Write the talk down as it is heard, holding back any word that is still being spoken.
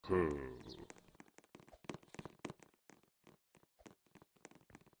In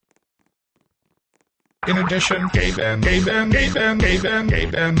addition,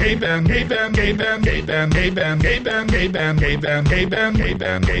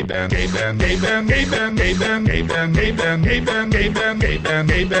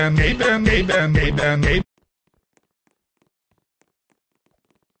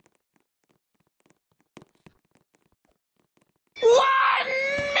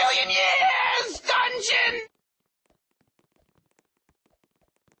 Dungeon!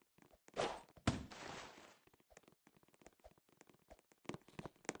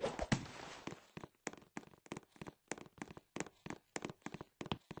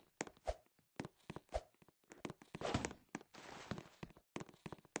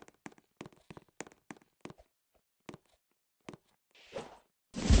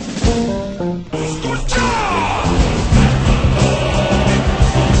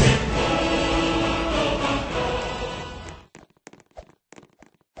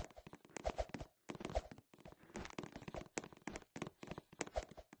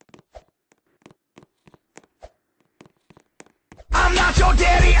 I'm not your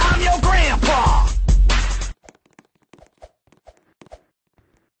daddy, I'm your grandpa!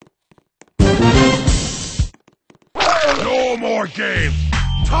 No more games!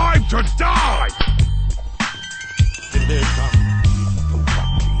 Time to die! In their tongue,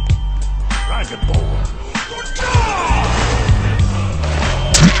 Dragonborn.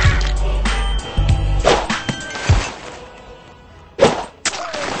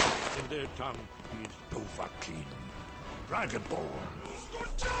 In their tongue, he's Dovahkiin. Dragonborn.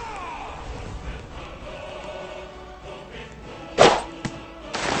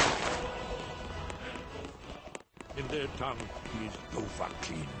 In their tongue, he's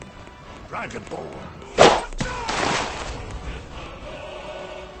Dovahkiin. Dragonborn.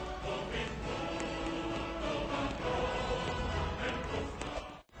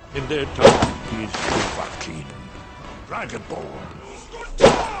 In their tongue, he's Dovahkiin. Dragonborn.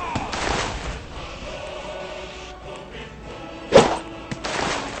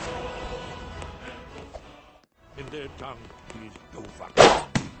 In their tongue, he's Dovahkiin.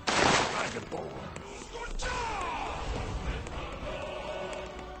 Dragonborn.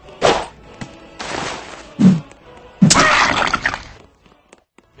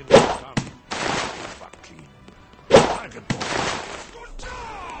 In their tongue, Dovahkiin. Dragonborn.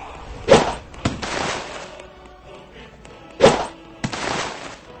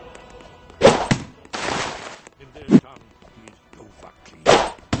 In their tongue, he's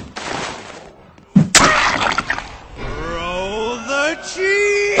Dovahkiin. Roll the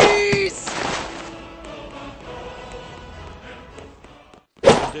cheese!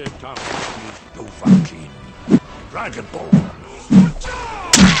 In their tongue, he's Dovahkiin. Dragonborn.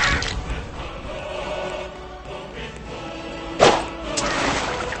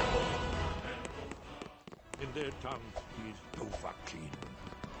 In their tongue, he's Dovahkiin.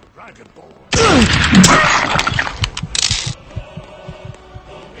 Dragonborn.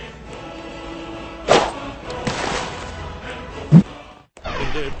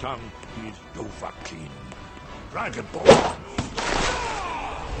 In their tongue, he's Dovahkiin. Dragonborn.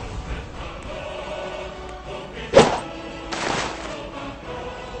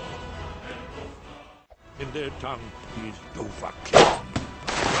 In their tongue, he's Dovahkiin.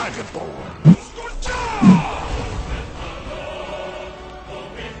 Dragonborn.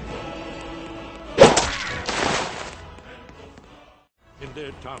 In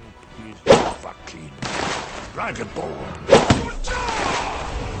their tongue, he's Dovahkiin. Dragonborn.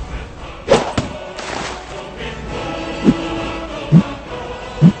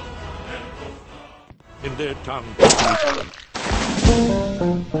 In their tongue,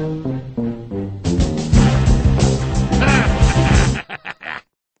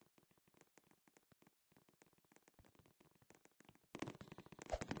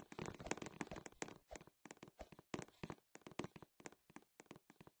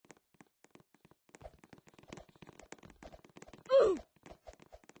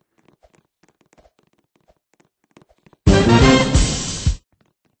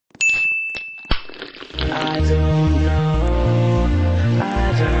 I don't know,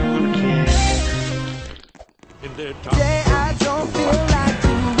 I don't care. in their tongue, Say I don't feel like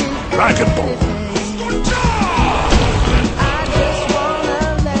doing Dragonborn. anything. I just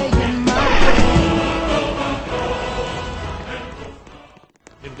wanna lay in my bed.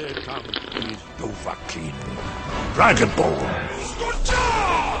 In their tongue, he's Dovahkiin. Dragonborn.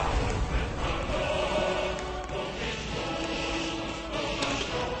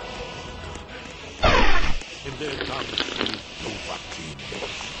 In their tongue, he's Dovahkiin.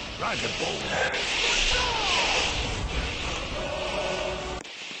 Dragon Ball.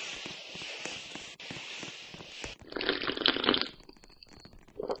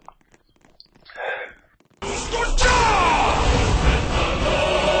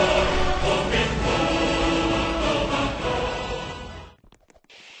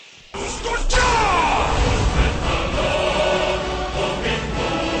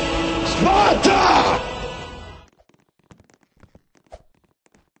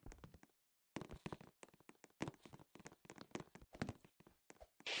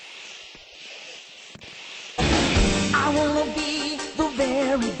 I wanna be the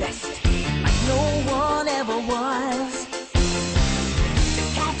very best, like no one ever was. To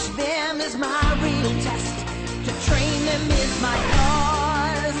catch them is my real test, to train them is my cause.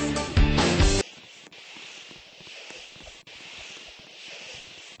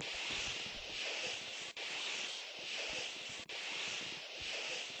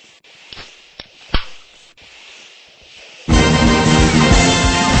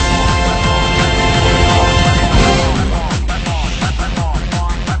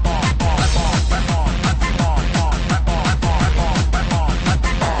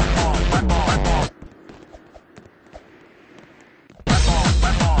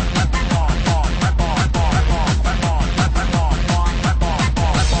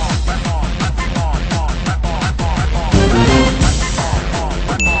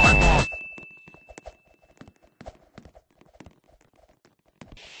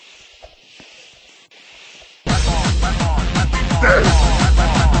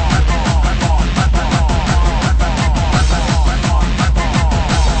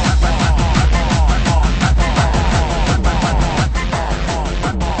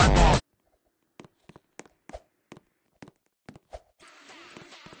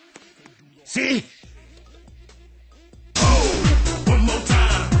 See? One more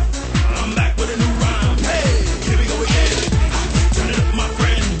time. I'm back with a new rhyme. Hey, here we go again. Turn it up, my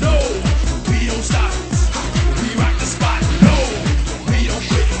friend. No, we don't stop. We rock the spot. No, we don't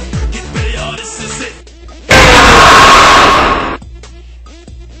quit. Get ready, y'all. This is it.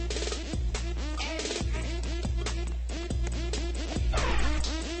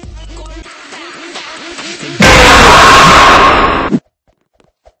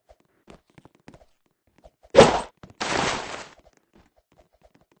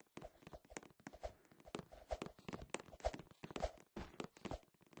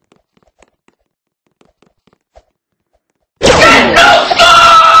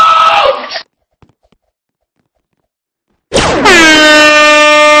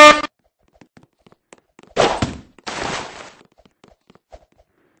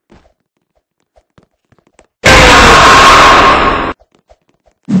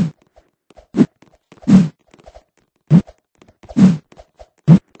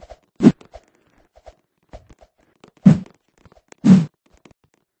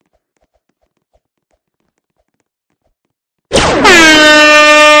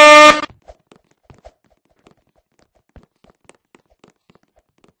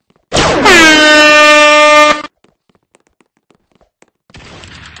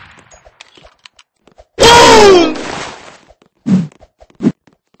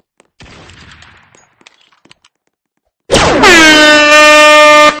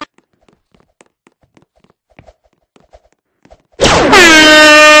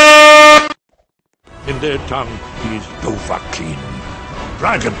 In their tongue, he's Dovahkiin,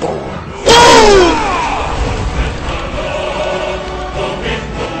 Dragonborn.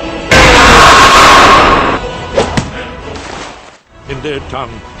 In their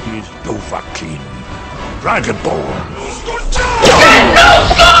tongue, he's Dovahkiin, Dragonborn.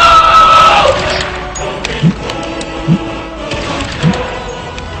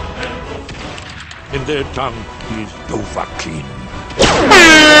 In their tongue, he's Dovahkiin.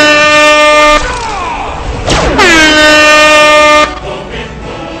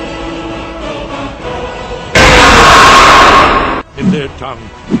 In their tongue,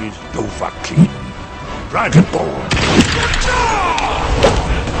 he's Dovahkiin, Dragonborn.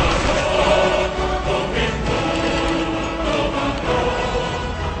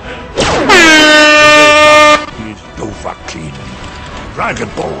 He's Dovahkiin,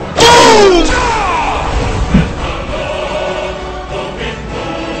 Dragonborn.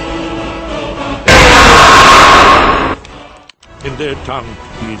 In their tongue,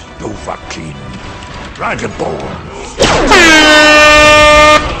 he's Dovahkiin, Dragonborn.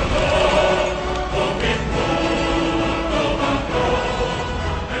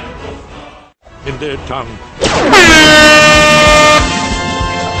 In their tongue.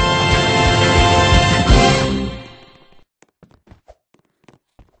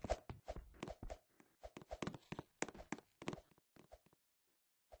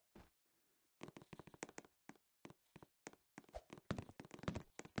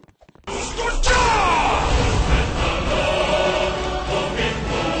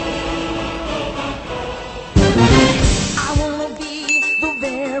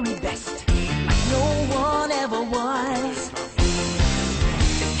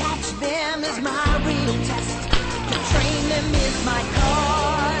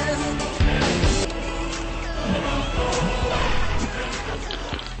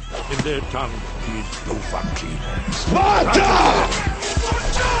 their tongue is Dovahkiin. Sparta!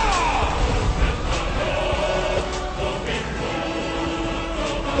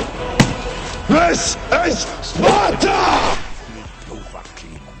 This is Sparta!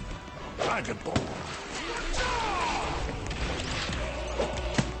 Dovahkiin. Dragonborn.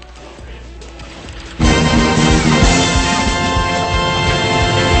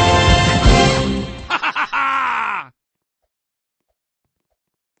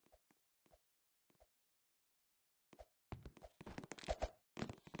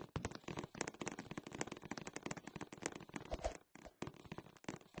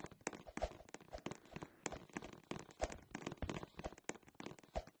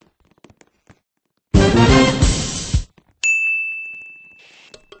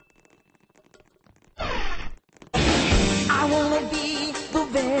 I wanna be the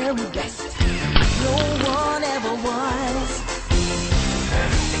very best, like no one ever was.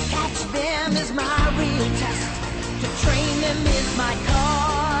 To catch them is my real test. To train them is my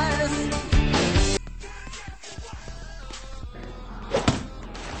cause.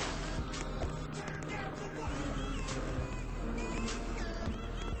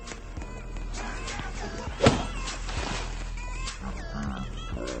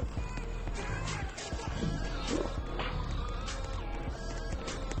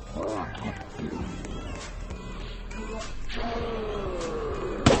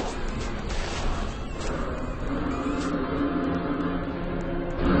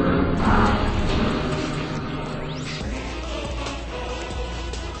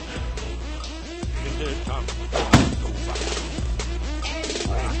 In their tongue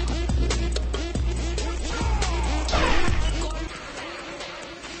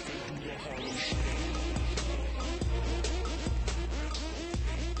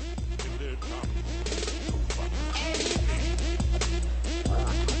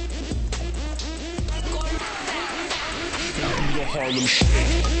Harlem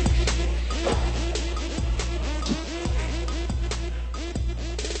Shake.